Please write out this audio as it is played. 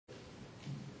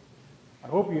I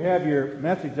hope you have your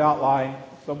message outline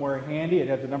somewhere handy. It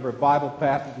has a number of Bible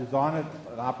passages on it,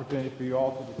 an opportunity for you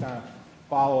also to kind of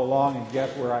follow along and guess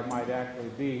where I might actually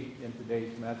be in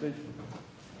today's message.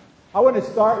 I want to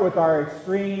start with our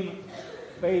extreme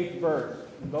faith verse.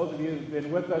 And those of you who've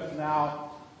been with us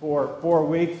now for 4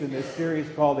 weeks in this series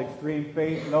called Extreme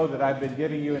Faith know that I've been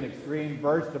giving you an extreme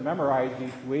verse to memorize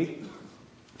each week.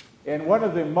 And one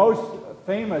of the most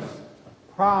famous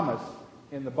promise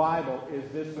in the Bible is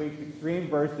this week's extreme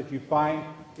verse that you find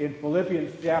in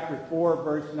Philippians chapter 4,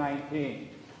 verse 19.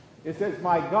 It says,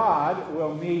 "My God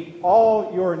will meet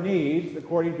all your needs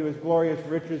according to his glorious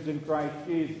riches in Christ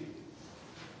Jesus."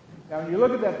 Now, when you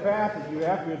look at that passage, you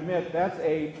have to admit that's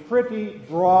a pretty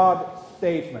broad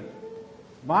statement.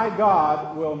 My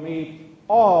God will meet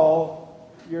all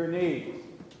your needs.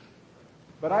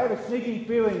 But I have a sneaking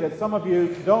feeling that some of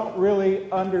you don't really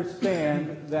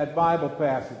understand that Bible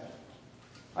passage.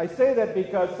 I say that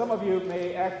because some of you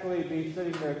may actually be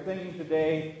sitting there thinking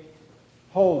today,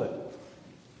 hold it.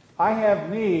 I have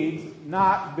needs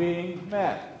not being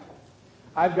met.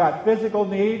 I've got physical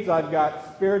needs, I've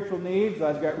got spiritual needs,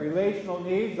 I've got relational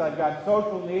needs, I've got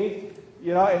social needs.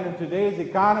 And in today's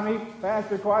economy,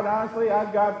 Pastor, quite honestly,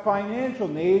 I've got financial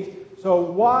needs. So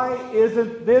why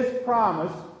isn't this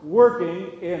promise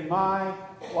working in my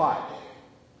life?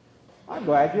 I'm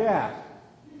glad you asked.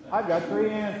 I've got 3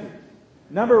 answers.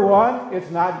 Number 1, it's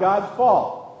not God's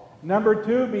fault. Number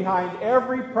 2, behind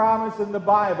every promise in the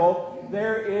Bible,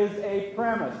 there is a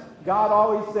premise. God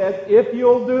always says, if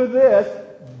you'll do this,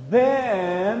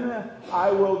 then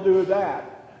I will do that.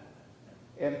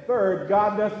 And third,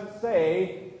 God doesn't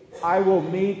say, I will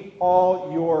meet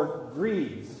all your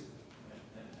greeds.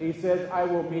 He says, I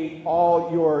will meet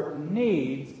all your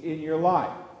needs in your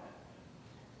life.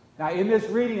 Now, in this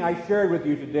reading I shared with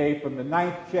you today from the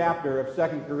 9th chapter of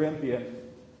 2 Corinthians,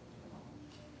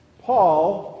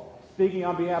 Paul, speaking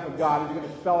on behalf of God, is going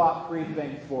to spell out 3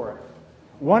 things for us.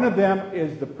 One of them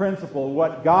is the principle,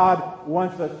 what God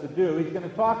wants us to do. He's going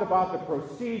to talk about the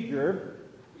procedure,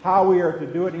 how we are to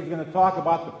do it. He's going to talk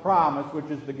about the promise, which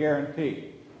is the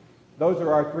guarantee. Those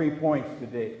are our 3 points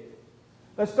today.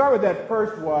 Let's start with that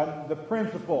first one, the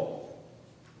principle.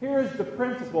 Here's the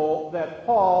principle that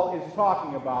Paul is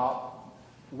talking about.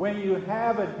 When you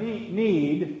have a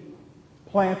need,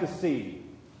 plant a seed.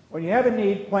 When you have a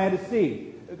need, plant a seed.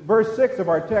 Verse 6 of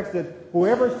our text says,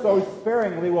 whoever sows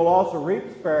sparingly will also reap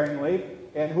sparingly,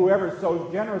 and whoever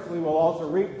sows generously will also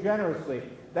reap generously.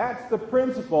 That's the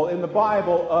principle in the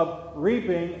Bible of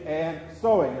reaping and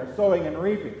sowing, or sowing and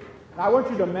reaping. Now, I want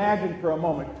you to imagine for a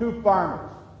moment 2 farmers.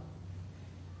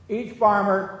 Each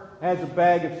farmer has a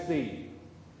bag of seed.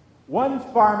 One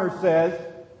farmer says,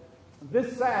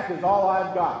 this sack is all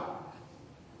I've got.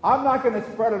 I'm not going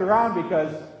to spread it around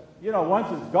because, once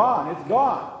it's gone, it's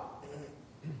gone.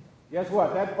 Guess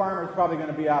what? That farmer is probably going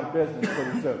to be out of business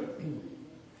pretty soon.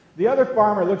 The other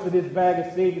farmer looks at his bag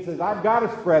of seed and says, I've got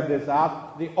to spread this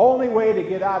out. The only way to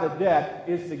get out of debt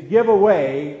is to give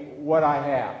away what I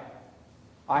have.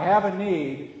 I have a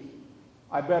need.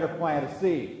 I better plant a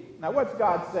seed. Now, what's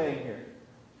God saying here?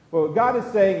 Well, what God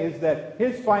is saying is that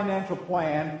his financial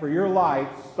plan for your life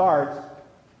starts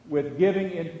with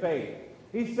giving in faith.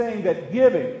 He's saying that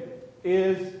giving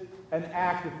is an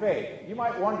act of faith. You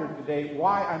might wonder today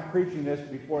why I'm preaching this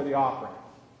before the offering.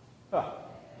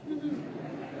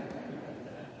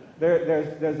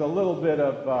 There's a little bit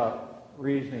of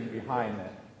reasoning behind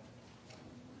that.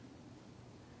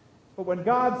 But when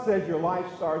God says your life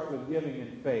starts with giving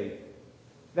in faith,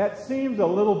 that seems a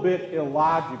little bit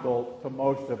illogical to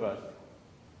most of us.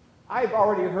 I've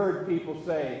already heard people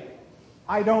say,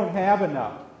 I don't have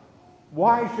enough.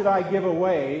 Why should I give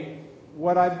away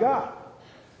what I've got?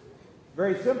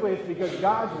 Very simply, it's because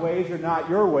God's ways are not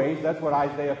your ways. That's what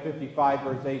Isaiah 55,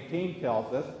 verse 18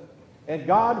 tells us. And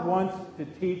God wants to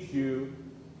teach you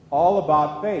all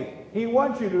about faith. He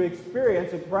wants you to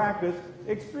experience and practice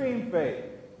extreme faith.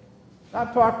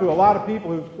 I've talked to a lot of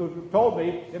people who've told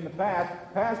me in the past,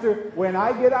 Pastor, when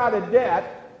I get out of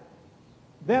debt,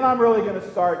 then I'm really going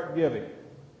to start giving.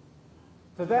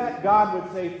 To that, God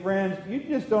would say, friends, you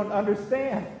just don't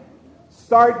understand.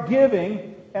 Start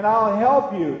giving, and I'll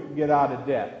help you get out of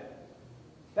debt.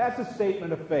 That's a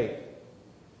statement of faith.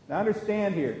 Now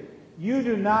understand here, you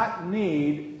do not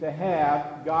need to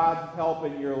have God's help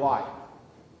in your life.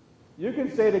 You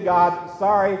can say to God,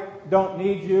 sorry, don't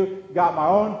need you, got my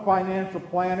own financial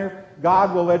planner.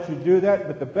 God will let you do that,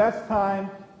 but the best time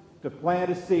to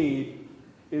plant a seed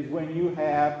is when you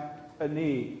have a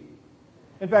need.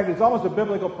 In fact, it's almost a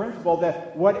biblical principle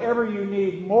that whatever you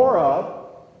need more of,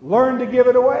 learn to give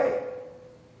it away.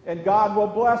 And God will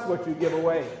bless what you give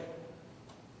away.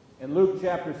 In Luke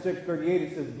chapter 6:38,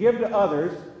 it says, "Give to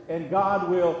others, and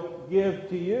God will give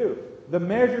to you." The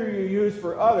measure you use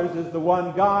for others is the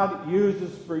one God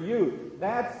uses for you.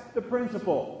 That's the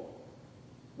principle.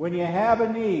 When you have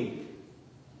a need,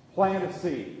 plant a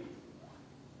seed.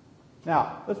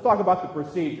 Now, let's talk about the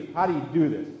procedure. How do you do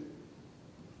this?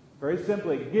 Very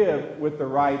simply, give with the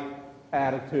right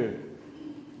attitude.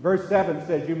 Verse 7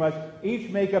 says you must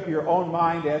each make up your own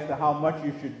mind as to how much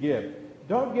you should give.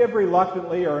 Don't give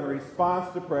reluctantly or in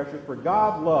response to pressure, for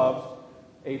God loves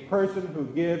a person who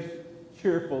gives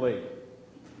cheerfully.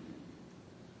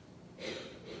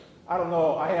 I don't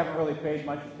know, I haven't really paid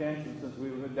much attention since we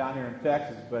lived down here in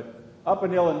Texas, but up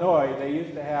in Illinois, they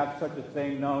used to have such a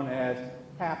thing known as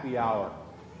happy hour.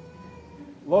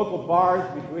 Local bars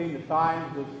between the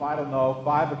times of,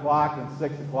 5 o'clock and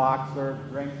 6 o'clock serve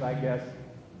drinks, I guess,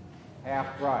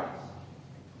 half price.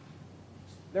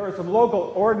 There were some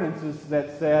local ordinances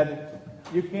that said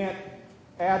you can't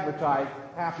advertise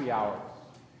happy hours.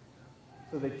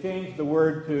 So they changed the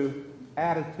word to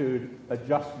attitude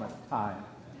adjustment time.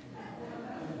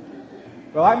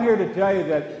 Well, I'm here to tell you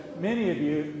that many of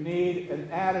you need an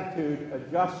attitude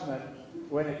adjustment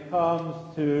when it comes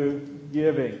to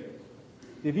giving.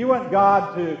 If you want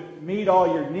God to meet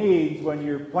all your needs when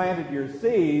you've planted your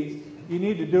seeds, you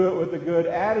need to do it with a good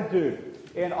attitude.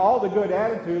 And all the good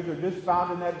attitudes are just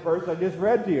found in that verse I just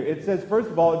read to you. It says, first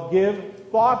of all, give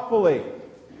thoughtfully.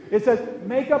 It says,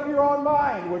 make up your own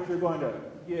mind what you're going to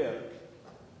give.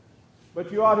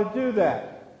 But you ought to do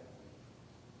that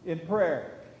in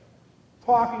prayer,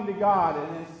 talking to God,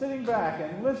 and then sitting back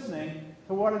and listening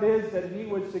to what it is that He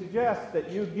would suggest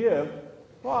that you give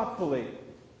thoughtfully.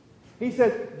 He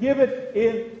says, give it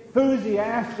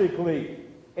enthusiastically.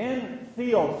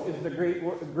 Entheos is the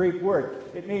Greek word.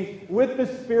 It means with the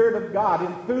Spirit of God,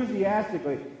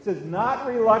 enthusiastically. It says not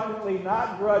reluctantly,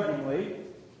 not grudgingly.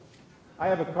 I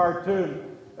have a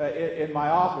cartoon in my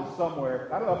office somewhere.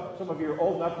 I don't know if some of you are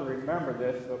old enough to remember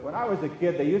this, but when I was a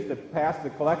kid, they used to pass the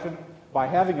collection by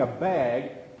having a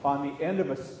bag on the end of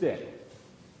a stick.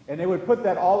 And they would put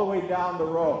that all the way down the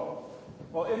row.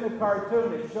 Well, in the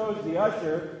cartoon, it shows the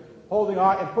usher holding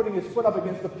on and putting his foot up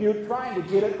against the pew, trying to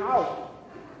get it out.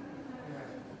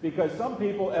 Because some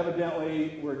people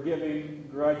evidently were giving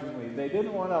grudgingly. They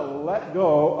didn't want to let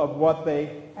go of what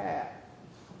they had.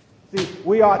 See,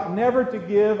 we ought never to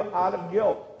give out of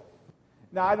guilt.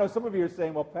 Now, I know some of you are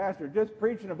saying, well, Pastor, just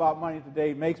preaching about money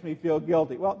today makes me feel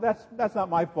guilty. Well, that's not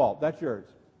my fault. That's yours.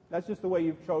 That's just the way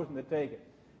you've chosen to take it.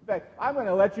 In fact, I'm going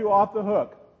to let you off the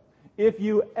hook. If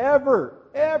you ever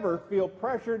feel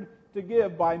pressured to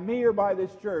give by me or by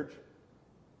this church,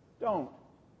 don't.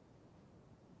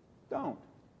 Don't.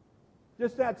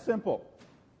 Just that simple.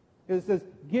 It says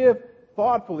give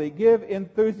thoughtfully, give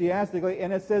enthusiastically,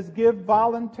 and it says give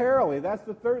voluntarily. That's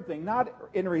the third thing, not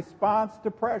in response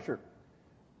to pressure.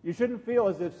 You shouldn't feel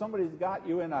as if somebody's got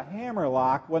you in a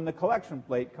hammerlock when the collection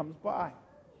plate comes by.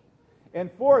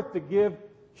 And fourth, to give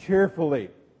cheerfully.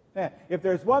 If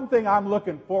there's one thing I'm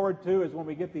looking forward to is when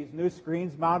we get these new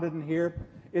screens mounted in here,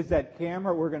 is that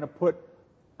camera we're going to put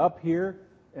up here,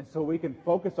 and so we can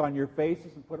focus on your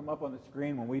faces and put them up on the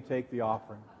screen when we take the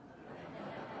offering.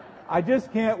 I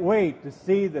just can't wait to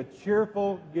see the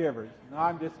cheerful givers. No,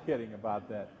 I'm just kidding about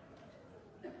that.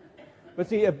 But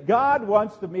see, if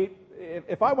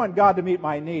I want God to meet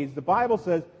my needs, the Bible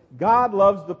says God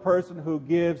loves the person who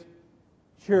gives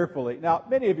cheerfully. Now,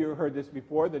 many of you have heard this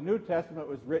before. The New Testament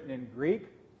was written in Greek,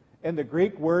 and the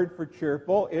Greek word for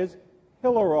cheerful is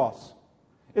hilaros.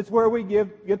 It's where we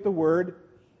get the word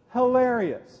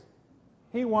hilarious.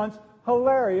 He wants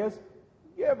hilarious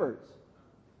givers.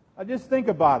 Now just think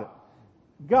about it.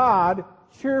 God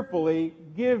cheerfully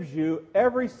gives you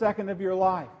every second of your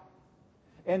life.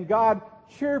 And God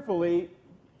cheerfully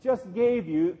just gave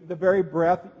you the very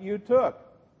breath you took.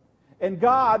 And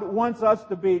God wants us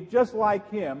to be just like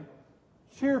Him,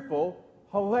 cheerful,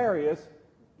 hilarious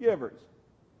givers.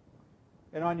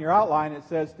 And on your outline it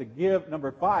says to give,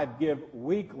 number 5, give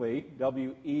weekly,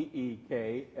 W-E-E-K-L-Y,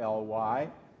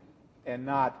 and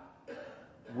not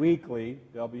weekly,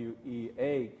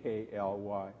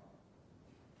 W-E-A-K-L-Y.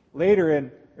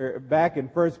 Later back in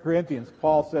 1 Corinthians,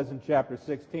 Paul says in chapter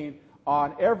 16,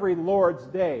 on every Lord's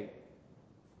Day,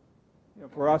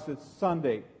 for us it's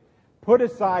Sunday, put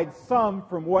aside some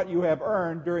from what you have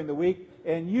earned during the week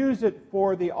and use it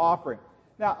for the offering.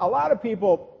 Now, a lot of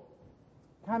people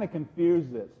kind of confuse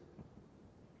this.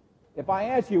 If I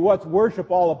ask you what's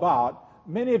worship all about,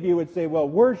 many of you would say, well,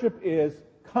 worship is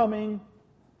coming,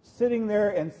 sitting there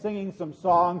and singing some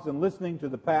songs and listening to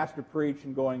the pastor preach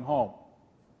and going home.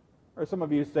 Or some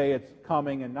of you say it's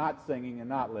coming and not singing and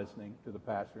not listening to the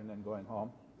pastor and then going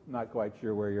home. I'm not quite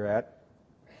sure where you're at.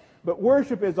 But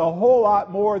worship is a whole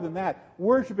lot more than that.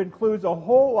 Worship includes a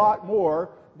whole lot more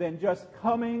than just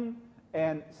coming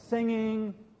and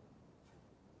singing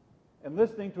and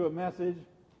listening to a message.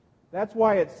 That's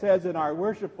why it says in our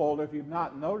worship folder, if you've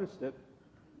not noticed it,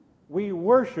 we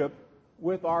worship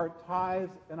with our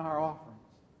tithes and our offerings.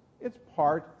 It's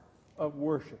part of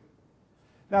worship.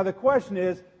 Now the question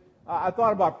is, I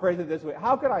thought about phrasing it this way: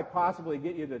 how could I possibly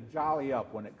get you to jolly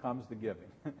up when it comes to giving?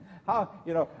 How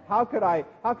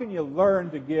can you learn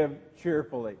to give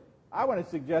cheerfully? I want to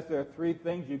suggest there are three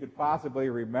things you could possibly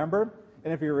remember,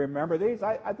 and if you remember these,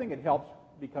 I think it helps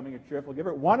becoming a cheerful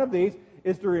giver. One of these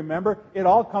is to remember it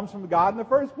all comes from God in the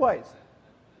first place.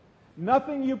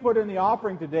 Nothing you put in the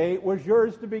offering today was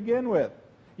yours to begin with.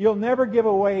 You'll never give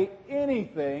away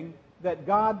anything that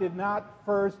God did not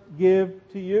first give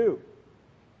to you.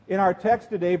 In our text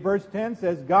today, verse 10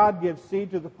 says, God gives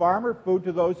seed to the farmer, food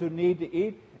to those who need to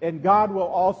eat, and God will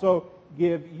also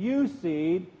give you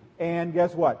seed, and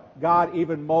guess what? God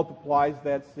even multiplies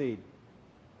that seed.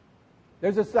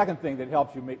 There's a second thing that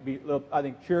helps you be, I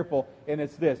think, cheerful, and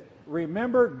it's this.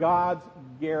 Remember God's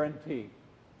guarantee.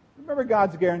 Remember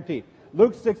God's guarantee.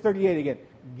 Luke 6:38 again.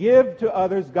 Give to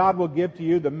others, God will give to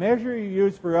you. The measure you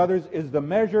use for others is the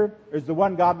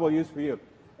one God will use for you.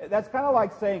 That's kind of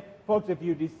like saying, folks, if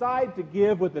you decide to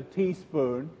give with a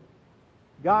teaspoon,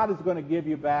 God is going to give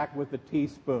you back with a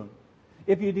teaspoon.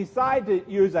 If you decide to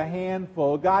use a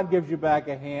handful, God gives you back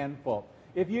a handful.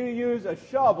 If you use a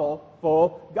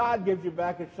shovelful, God gives you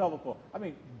back a shovelful. I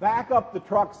mean, back up the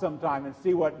truck sometime and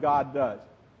see what God does.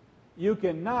 You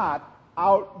cannot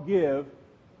outgive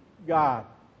God.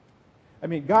 I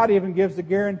mean, God even gives a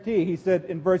guarantee. He said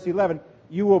in verse 11,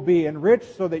 you will be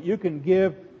enriched so that you can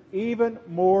give even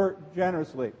more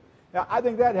generously. Now, I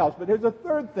think that helps. But there's a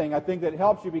third thing I think that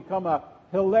helps you become a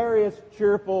hilarious,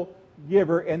 cheerful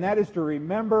giver, and that is to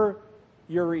remember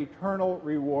your eternal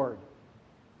reward.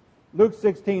 Luke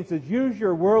 16 says, use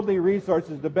your worldly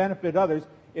resources to benefit others.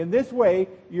 In this way,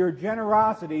 your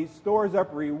generosity stores up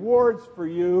rewards for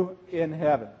you in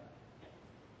heaven.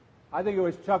 I think it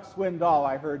was Chuck Swindoll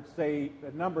I heard say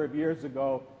a number of years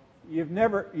ago, you've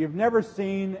never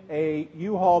seen a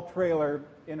U-Haul trailer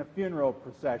in a funeral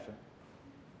procession.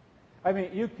 I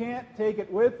mean, you can't take it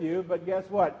with you, but guess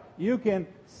what? You can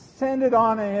send it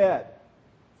on ahead.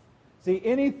 See,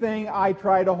 anything I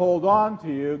try to hold on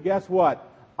to, guess what?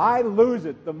 I lose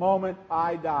it the moment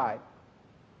I die.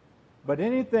 But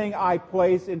anything I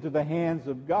place into the hands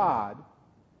of God,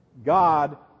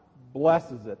 God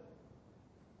blesses it.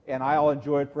 And I'll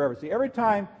enjoy it forever. See, every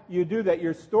time you do that,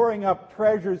 you're storing up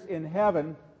treasures in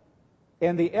heaven,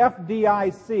 and the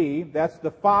FDIC, that's the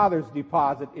Father's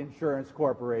Deposit Insurance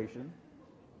Corporation,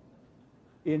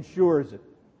 insures it.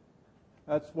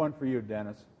 That's one for you,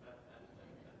 Dennis.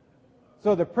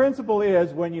 So the principle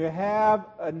is, when you have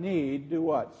a need, do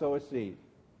what? Sow a seed.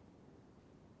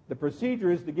 The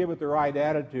procedure is to give with the right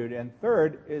attitude. And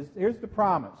third is, here's the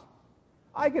promise.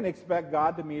 I can expect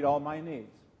God to meet all my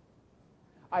needs.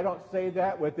 I don't say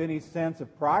that with any sense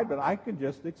of pride, but I can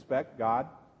just expect God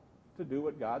to do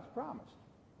what God's promised.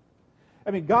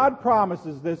 I mean, God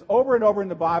promises this over and over in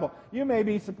the Bible. You may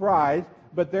be surprised,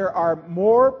 but there are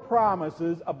more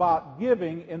promises about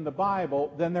giving in the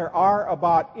Bible than there are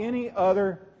about any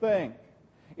other thing.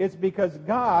 It's because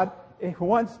God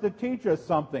wants to teach us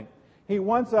something. He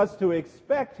wants us to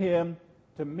expect Him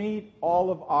to meet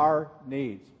all of our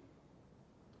needs.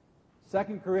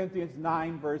 2 Corinthians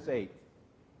 9, verse 8.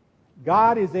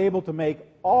 God is able to make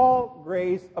all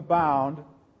grace abound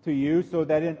to you, so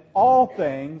that in all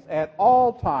things, at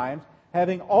all times,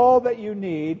 having all that you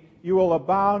need, you will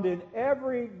abound in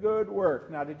every good work.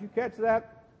 Now, did you catch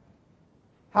that?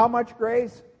 How much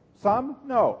grace? Some?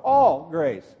 No. All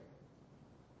grace.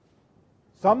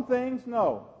 Some things?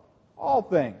 No. All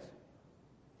things.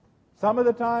 Some of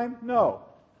the time? No.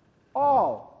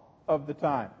 All of the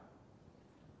time.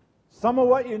 Some of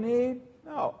what you need?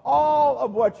 No. All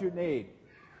of what you need.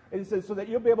 And it says, so that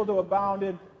you'll be able to abound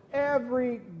in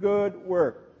every good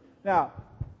work. Now,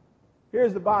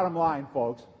 here's the bottom line,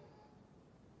 folks.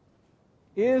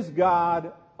 Is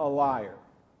God a liar?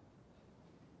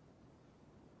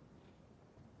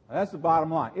 Now, that's the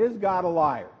bottom line. Is God a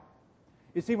liar?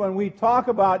 You see, when we talk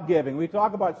about giving, we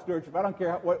talk about stewardship, I don't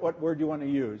care what word you want to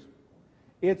use,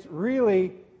 it's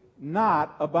really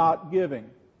not about giving.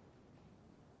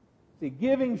 See,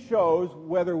 giving shows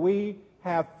whether we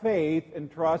have faith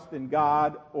and trust in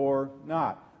God or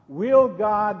not. Will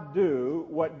God do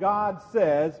what God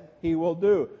says He will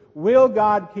do? Will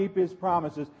God keep His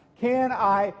promises? Can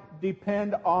I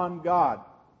depend on God?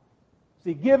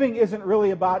 See, giving isn't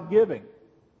really about giving.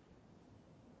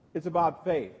 It's about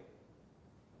faith.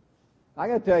 I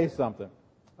got to tell you something.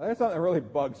 There's something that really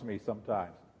bugs me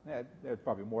sometimes. There's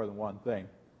probably more than one thing.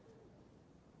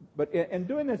 But in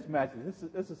doing this message,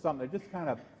 this is something that just kind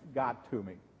of got to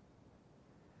me.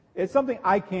 It's something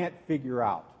I can't figure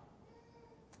out.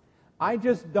 I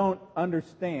just don't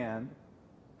understand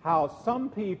how some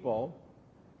people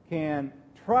can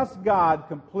trust God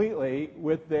completely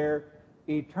with their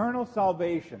eternal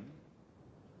salvation,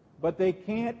 but they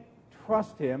can't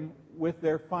trust Him with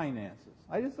their finances.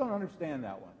 I just don't understand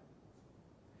that one.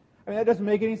 I mean, that doesn't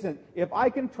make any sense. If I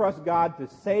can trust God to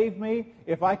save me,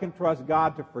 if I can trust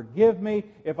God to forgive me,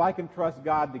 if I can trust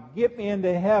God to get me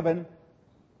into heaven,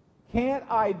 can't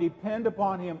I depend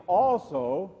upon Him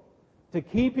also to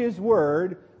keep His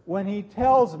word when He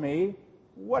tells me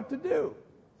what to do?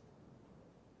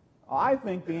 I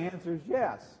think the answer is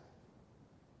yes.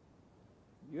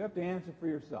 You have to answer for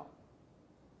yourself.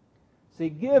 See,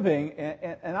 giving,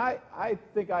 and I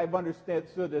think I've understood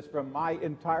this from my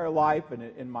entire life and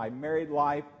in my married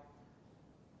life.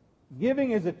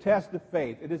 Giving is a test of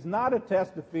faith. It is not a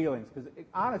test of feelings. Because,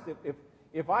 honestly,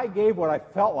 if I gave what I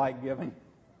felt like giving,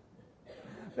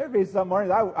 there'd be some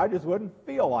mornings I just wouldn't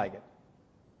feel like it.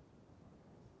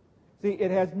 See,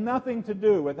 it has nothing to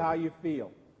do with how you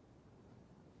feel.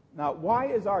 Now, why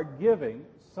is our giving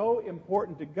so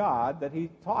important to God that He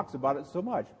talks about it so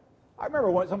much? I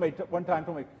remember when somebody one time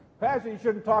told me, Pastor, you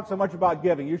shouldn't talk so much about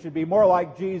giving. You should be more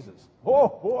like Jesus. Oh,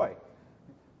 boy.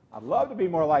 I'd love to be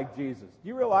more like Jesus. Do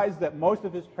you realize that most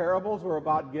of His parables were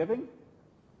about giving?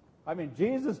 I mean,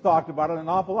 Jesus talked about it an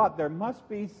awful lot. There must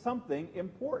be something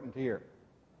important here.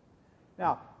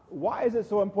 Now, why is it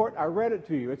so important? I read it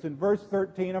to you. It's in verse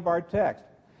 13 of our text.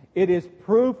 It is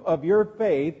proof of your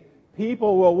faith.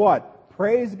 People will what?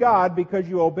 Praise God because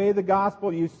you obey the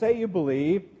gospel you say you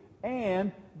believe,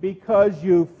 and because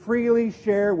you freely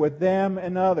share with them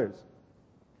and others.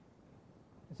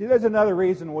 See, there's another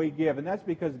reason we give, and that's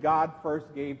because God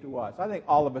first gave to us. I think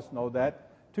all of us know that.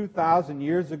 2,000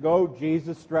 years ago,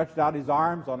 Jesus stretched out His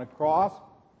arms on a cross,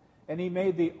 and He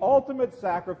made the ultimate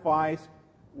sacrifice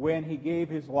when He gave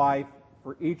His life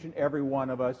for each and every one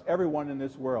of us, everyone in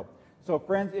this world. So,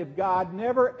 friends, if God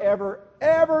never, ever,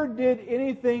 ever did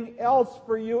anything else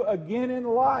for you again in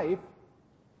life,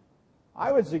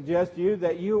 I would suggest to you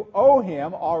that you owe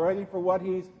Him already for what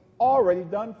He's already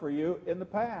done for you in the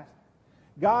past.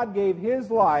 God gave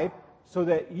His life so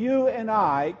that you and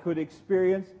I could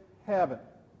experience heaven.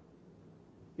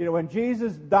 You know, when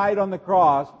Jesus died on the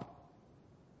cross,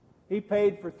 He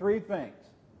paid for three things.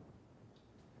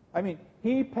 I mean,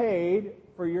 He paid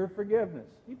for your forgiveness.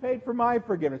 He paid for my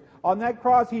forgiveness. On that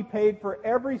cross, He paid for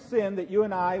every sin that you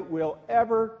and I will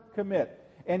ever commit.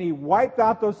 And He wiped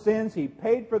out those sins. He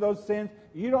paid for those sins.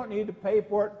 You don't need to pay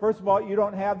for it. First of all, you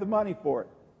don't have the money for it.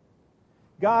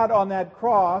 God on that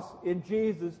cross in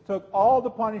Jesus took all the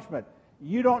punishment.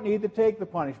 You don't need to take the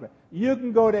punishment. You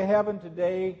can go to heaven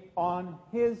today on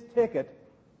His ticket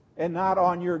and not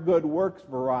on your good works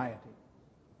variety.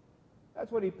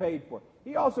 That's what He paid for.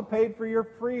 He also paid for your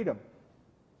freedom.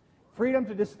 Freedom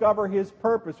to discover His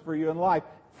purpose for you in life.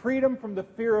 Freedom from the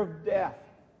fear of death.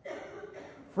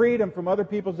 Freedom from other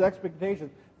people's expectations.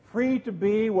 Free to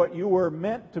be what you were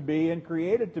meant to be and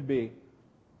created to be.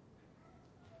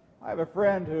 I have a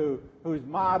friend whose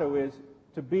motto is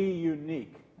to be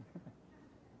unique.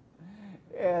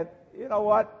 And you know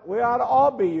what? We ought to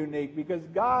all be unique because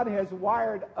God has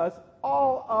wired us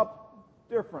all up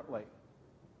differently.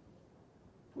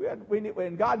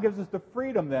 And God gives us the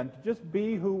freedom then to just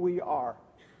be who we are.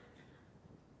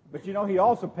 But you know, He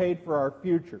also paid for our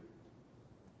future.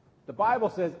 The Bible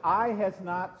says, eye has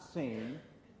not seen,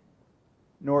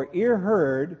 nor ear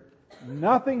heard,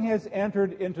 nothing has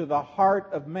entered into the heart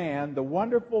of man the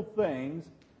wonderful things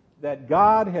that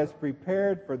God has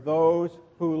prepared for those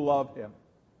who love Him.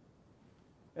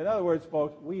 In other words,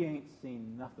 folks, we ain't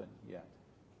seen nothing yet.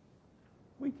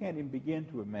 We can't even begin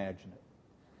to imagine it.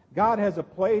 God has a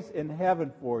place in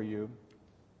heaven for you,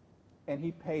 and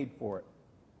He paid for it.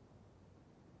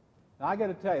 Now, I got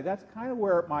to tell you, that's kind of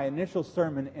where my initial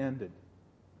sermon ended.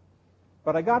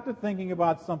 But I got to thinking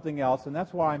about something else, and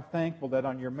that's why I'm thankful that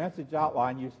on your message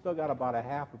outline, you still got about a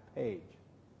half a page.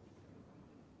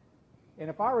 And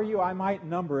if I were you, I might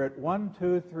number it 1,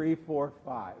 2, 3, 4,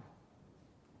 5.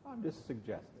 I'm just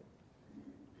suggesting.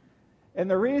 And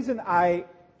the reason I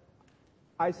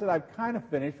said I've kind of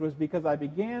finished was because I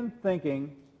began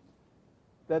thinking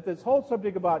that this whole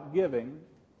subject about giving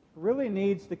really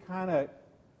needs to kind of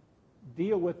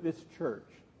deal with this church.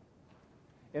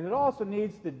 And it also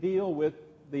needs to deal with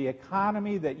the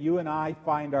economy that you and I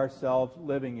find ourselves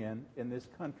living in this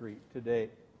country today.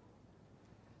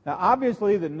 Now,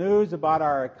 obviously, the news about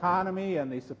our economy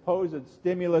and the supposed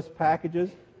stimulus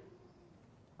packages,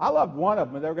 I loved one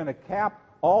of them. They were going to cap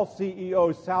all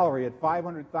CEOs' salary at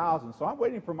 $500,000. So I'm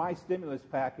waiting for my stimulus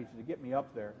package to get me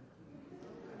up there.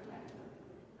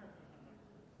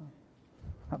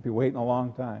 I'll be waiting a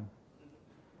long time.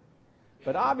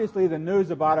 But obviously, the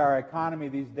news about our economy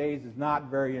these days is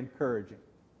not very encouraging.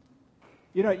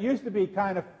 You know, it used to be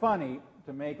kind of funny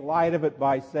to make light of it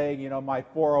by saying, you know, my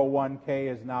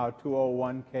 401k is now a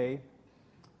 201k.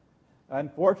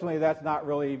 Unfortunately, that's not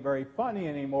really very funny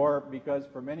anymore because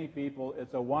for many people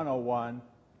it's a 101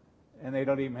 and they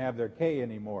don't even have their K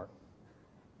anymore.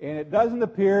 And it doesn't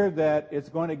appear that it's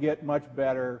going to get much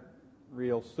better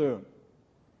real soon.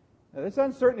 Now, this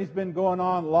uncertainty has been going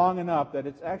on long enough that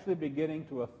it's actually beginning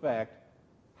to affect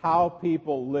how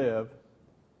people live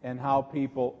and how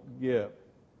people give.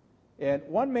 And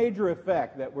one major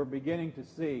effect that we're beginning to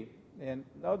see, and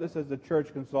know this as a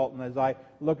church consultant as I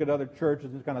look at other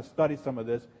churches and kind of study some of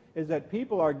this, is that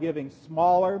people are giving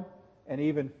smaller and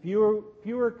even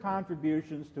fewer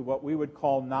contributions to what we would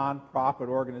call nonprofit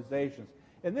organizations.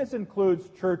 And this includes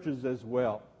churches as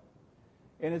well.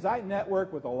 And as I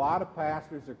network with a lot of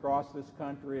pastors across this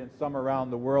country and some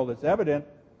around the world, it's evident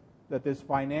that this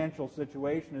financial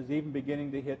situation is even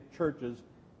beginning to hit churches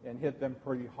and hit them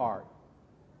pretty hard.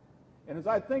 And as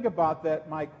I think about that,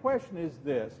 my question is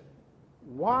this: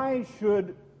 why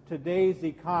should today's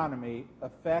economy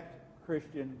affect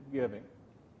Christian giving?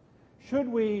 Should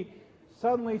we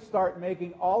suddenly start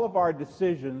making all of our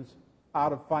decisions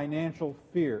out of financial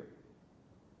fear?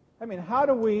 I mean, how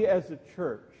do we as a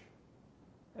church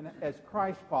and as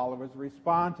Christ followers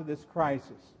respond to this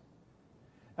crisis?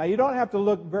 Now, you don't have to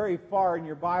look very far in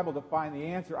your Bible to find the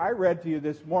answer. I read to you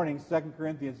this morning 2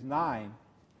 Corinthians 9.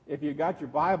 If you got your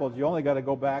Bibles, you only got to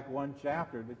go back one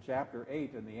chapter to chapter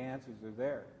 8, and the answers are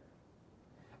there.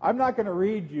 I'm not going to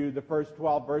read you the first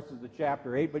 12 verses of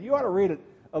chapter 8, but you ought to read it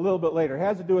a little bit later. It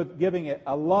has to do with giving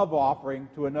a love offering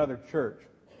to another church.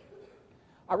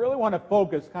 I really want to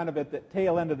focus kind of at the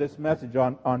tail end of this message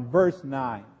on verse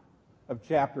 9 of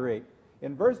chapter 8.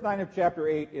 In verse 9 of chapter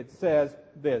 8, it says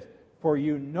this: "For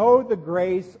you know the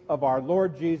grace of our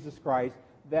Lord Jesus Christ,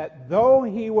 that though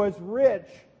he was rich,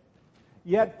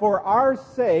 yet for our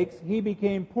sakes he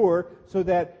became poor, so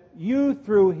that you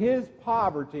through his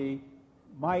poverty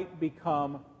might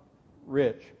become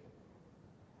rich."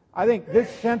 I think this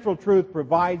central truth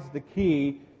provides the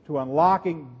key to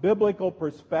unlocking biblical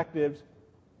perspectives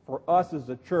for us as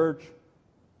a church,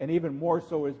 and even more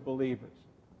so as believers.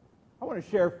 I want to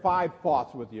share 5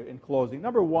 thoughts with you in closing.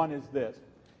 Number 1 is this: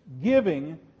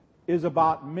 giving is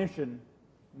about mission,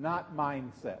 not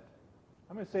mindset.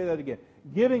 I'm going to say that again.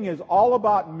 Giving is all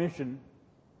about mission,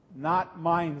 not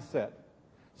mindset.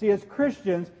 See, as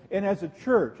Christians and as a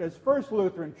church, as First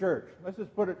Lutheran Church, let's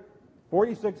just put it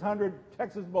 4600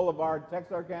 Texas Boulevard,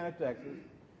 Texarkana, Texas,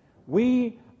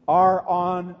 we are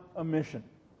on a mission.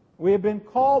 We have been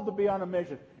called to be on a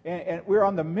mission, and we're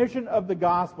on the mission of the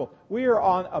gospel. We are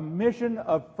on a mission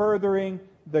of furthering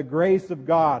the grace of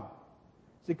God.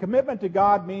 See, commitment to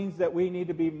God means that we need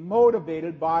to be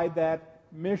motivated by that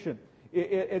mission.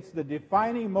 It's the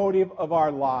defining motive of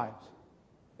our lives.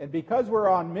 And because we're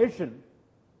on mission,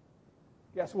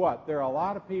 guess what? There are a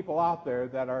lot of people out there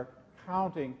that are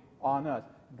counting on us.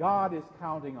 God is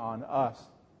counting on us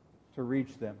to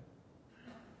reach them.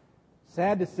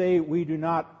 Sad to say, we do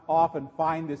not often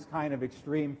find this kind of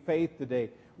extreme faith today.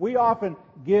 We often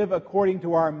give according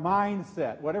to our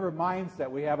mindset, whatever mindset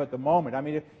we have at the moment. I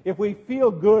mean, if we feel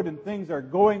good and things are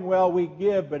going well, we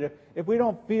give. But if we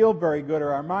don't feel very good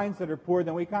or our mindset are poor,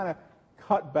 then we kind of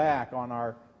cut back on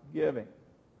our giving.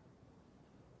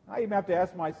 I even have to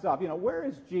ask myself, where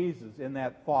is Jesus in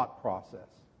that thought process?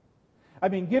 I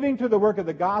mean, giving to the work of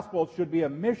the gospel should be a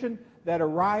mission that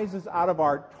arises out of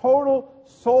our total,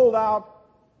 sold-out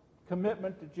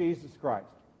commitment to Jesus Christ.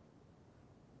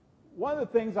 One of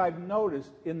the things I've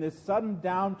noticed in this sudden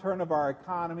downturn of our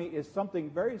economy is something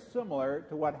very similar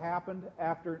to what happened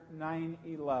after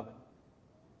 9/11.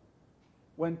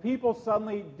 When people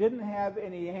suddenly didn't have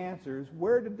any answers,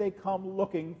 where did they come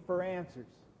looking for answers?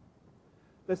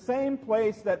 The same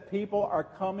place that people are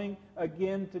coming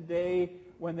again today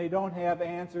when they don't have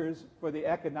answers for the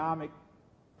economic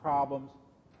problems,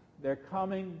 they're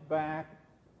coming back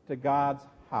to God's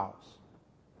house.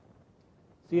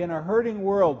 See, in a hurting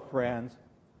world, friends,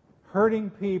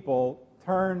 hurting people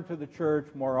turn to the church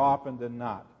more often than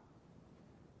not.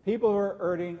 People who are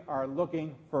hurting are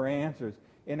looking for answers.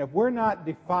 And if we're not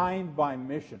defined by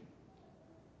mission,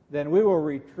 then we will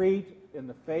retreat in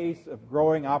the face of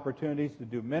growing opportunities to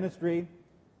do ministry,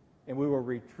 and we will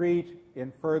retreat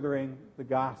in furthering the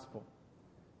gospel.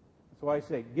 So I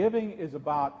say giving is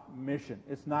about mission.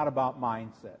 It's not about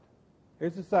mindset.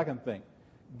 Here's the second thing.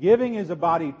 Giving is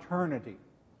about eternity,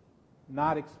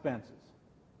 not expenses.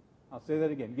 I'll say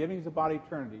that again. Giving is about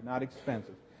eternity, not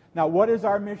expenses. Now, what is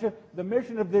our mission? The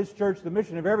mission of this church, the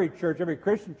mission of every church, every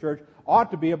Christian church, ought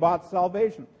to be about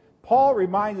salvation. Paul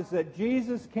reminds us that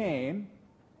Jesus came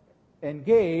and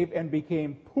gave and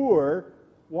became poor.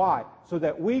 Why? So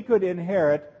that we could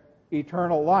inherit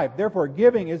eternal life. Therefore,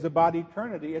 giving is about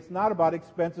eternity. It's not about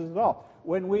expenses at all.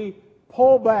 When we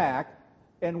pull back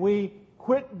and we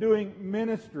quit doing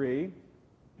ministry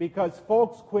because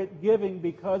folks quit giving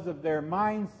because of their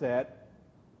mindset,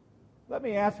 let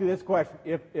me ask you this question.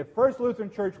 If First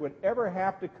Lutheran Church would ever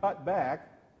have to cut back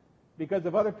because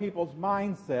of other people's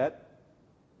mindset,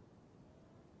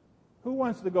 who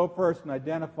wants to go first and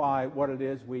identify what it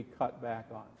is we cut back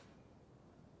on?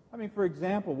 I mean, for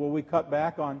example, will we cut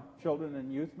back on children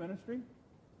and youth ministry?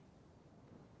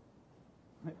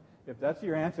 If that's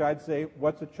your answer, I'd say,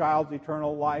 what's a child's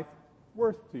eternal life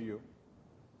worth to you?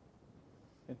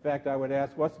 In fact, I would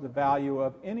ask, what's the value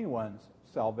of anyone's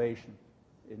salvation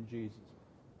in Jesus?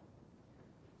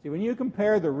 See, when you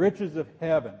compare the riches of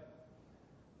heaven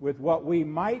with what we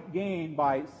might gain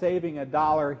by saving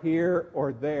 $1 here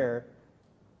or there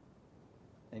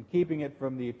and keeping it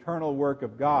from the eternal work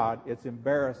of God, it's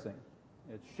embarrassing.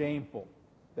 It's shameful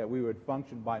that we would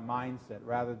function by mindset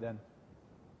rather than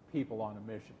people on a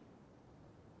mission.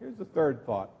 Here's the third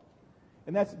thought,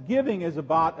 and that's giving is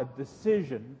about a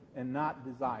decision and not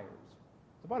desires.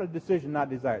 It's about a decision, not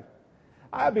desires.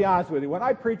 I'll be honest with you, when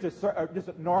I preach just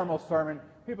a normal sermon,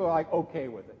 people are like okay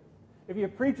with it. If you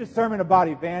preach a sermon about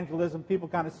evangelism, people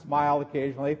kind of smile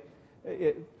occasionally.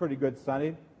 It's pretty good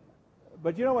Sunday.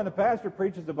 But you know, when the pastor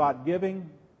preaches about giving,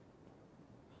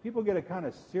 people get a kind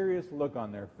of serious look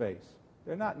on their face.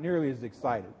 They're not nearly as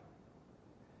excited.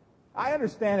 I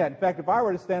understand that. In fact, if I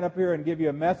were to stand up here and give you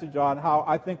a message on how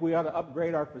I think we ought to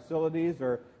upgrade our facilities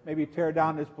or maybe tear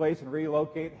down this place and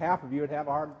relocate, half of you would have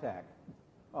a heart attack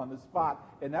on the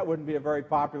spot, and that wouldn't be a very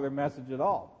popular message at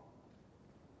all.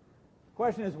 The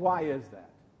question is, why is that?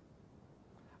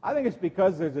 I think it's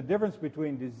because there's a difference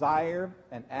between desire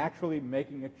and actually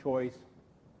making a choice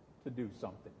to do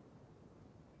something.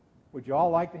 Would you all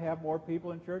like to have more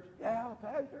people in church? Yeah,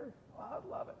 Pastor, I'd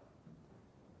love it.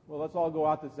 Well, let's all go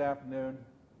out this afternoon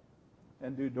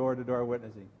and do door-to-door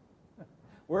witnessing.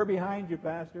 We're behind you,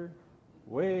 Pastor.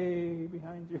 Way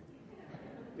behind you.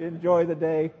 Enjoy the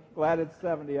day. Glad it's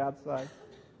 70 outside.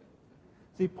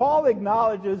 See, Paul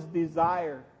acknowledges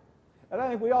desire. And I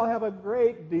think we all have a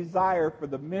great desire for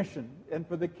the mission and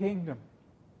for the kingdom.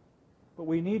 But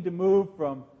we need to move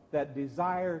from that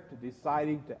desire to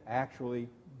deciding to actually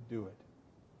do it.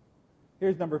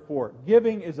 Here's number 4.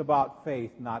 Giving is about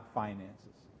faith, not finances.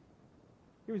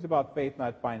 Giving is about faith,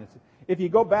 not finances. If you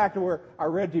go back to where I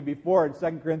read to you before in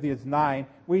 2 Corinthians 9,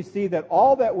 we see that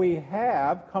all that we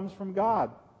have comes from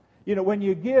God. You know, when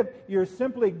you give, you're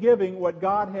simply giving what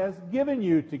God has given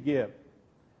you to give.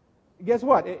 Guess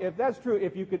what? If that's true,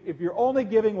 if you're only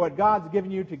giving what God's given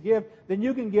you to give, then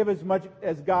you can give as much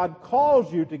as God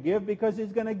calls you to give because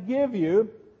He's going to give you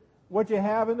what you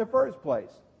have in the first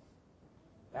place.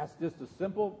 That's just a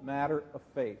simple matter of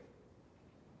faith.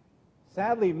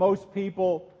 Sadly, most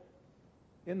people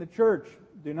in the church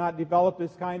do not develop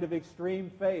this kind of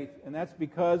extreme faith, and that's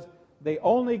because they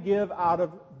only give out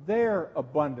of their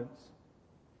abundance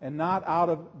and not out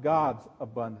of God's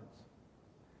abundance.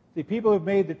 See, people who've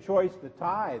made the choice to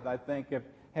tithe, I think,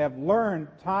 have learned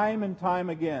time and time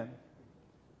again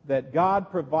that God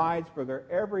provides for their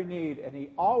every need, and He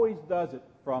always does it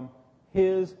from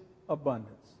His abundance.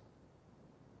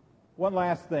 One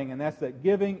last thing, and that's that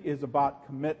giving is about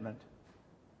commitment,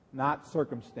 not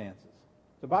circumstances.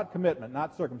 It's about commitment,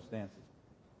 not circumstances.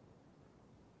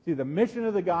 See, the mission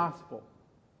of the gospel,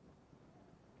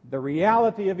 the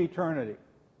reality of eternity,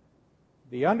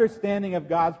 the understanding of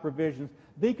God's provisions,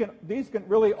 these can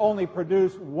really only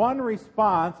produce one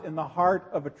response in the heart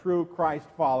of a true Christ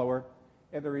follower,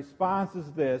 and the response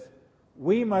is this: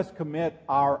 we must commit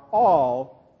our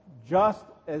all just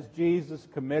as Jesus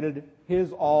committed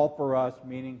His all for us,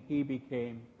 meaning He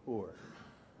became poor.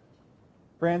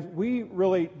 Friends, we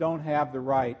really don't have the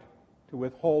right to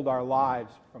withhold our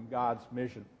lives from God's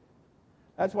mission.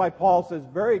 That's why Paul says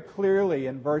very clearly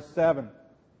in verse 7,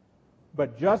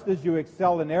 but just as you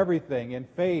excel in everything, in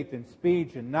faith, in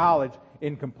speech, in knowledge,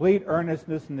 in complete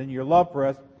earnestness, and in your love for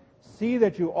us, see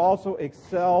that you also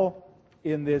excel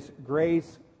in this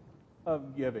grace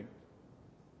of giving.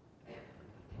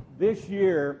 This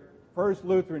year, First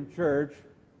Lutheran Church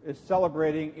is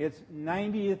celebrating its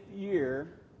 90th year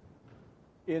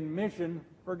in mission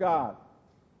for God.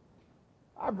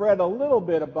 I've read a little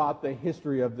bit about the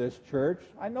history of this church.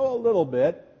 I know a little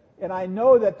bit, and I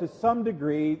know that to some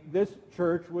degree this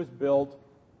church was built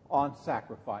on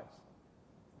sacrifice.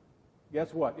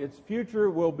 Guess what? Its future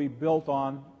will be built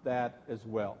on that as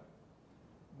well.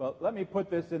 But let me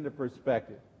put this into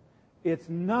perspective. It's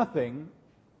nothing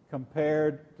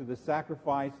compared to the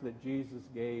sacrifice that Jesus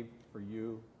gave for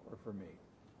you or for me.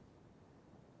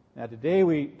 Now today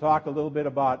we talked a little bit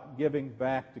about giving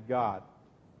back to God.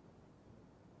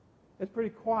 It's pretty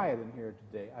quiet in here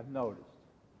today, I've noticed.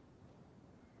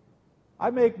 I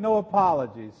make no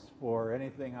apologies for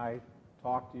anything I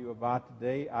talk to you about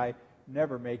today. I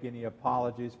never make any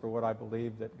apologies for what I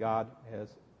believe that God has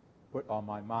put on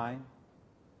my mind.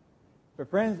 But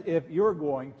friends, if we're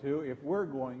going to,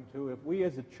 if we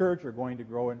as a church are going to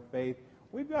grow in faith,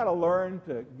 we've got to learn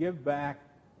to give back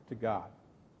to God.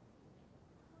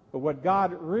 But what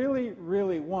God really,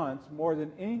 really wants, more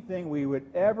than anything we would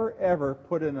ever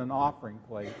put in an offering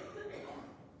plate,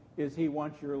 is He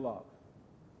wants your love.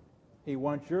 He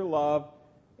wants your love,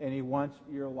 and He wants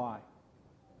your life.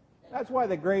 That's why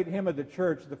the great hymn of the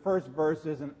church, the first verse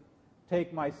isn't,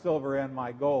 "Take my silver and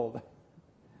my gold."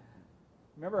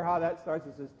 Remember how that starts?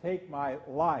 It says, "Take my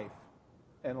life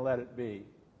and let it be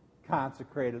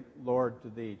consecrated, Lord, to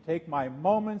Thee. Take my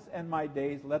moments and my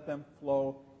days, let them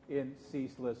flow in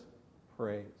ceaseless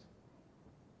praise."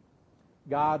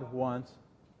 God wants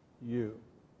you.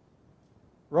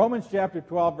 Romans chapter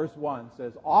 12, verse 1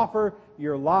 says, "Offer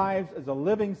your lives as a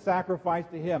living sacrifice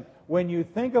to Him." When you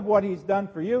think of what He's done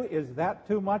for you, is that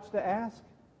too much to ask?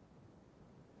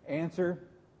 Answer,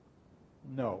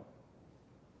 no.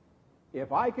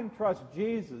 If I can trust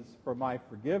Jesus for my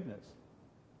forgiveness,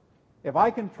 if I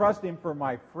can trust Him for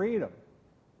my freedom,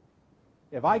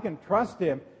 if I can trust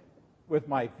Him with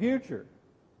my future,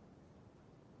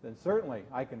 then certainly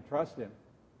I can trust Him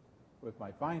with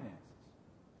my finances.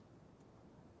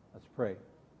 Let's pray.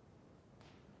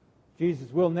 Jesus,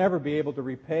 we'll never be able to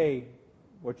repay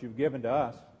what You've given to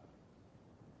us.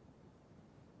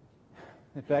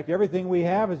 In fact, everything we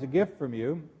have is a gift from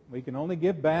You. We can only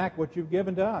give back what You've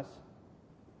given to us.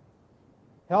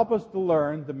 Help us to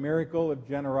learn the miracle of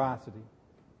generosity.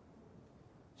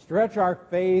 Stretch our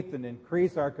faith and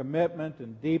increase our commitment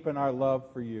and deepen our love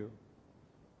for You.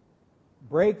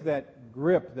 Break that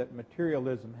grip that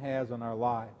materialism has on our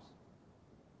lives.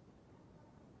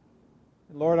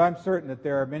 And Lord, I'm certain that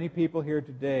there are many people here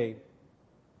today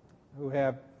who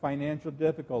have financial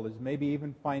difficulties, maybe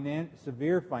even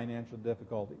severe financial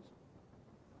difficulties.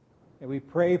 And we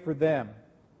pray for them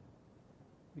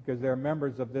because they're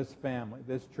members of this family,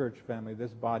 this church family,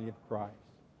 this body of Christ.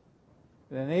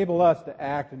 And enable us to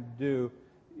act and do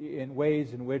in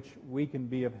ways in which we can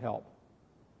be of help.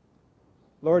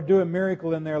 Lord, do a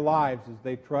miracle in their lives as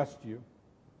they trust You.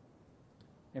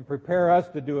 And prepare us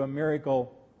to do a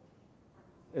miracle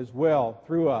as well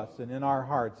through us and in our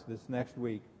hearts this next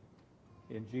week.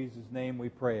 In Jesus' name we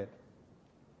pray it.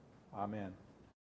 Amen.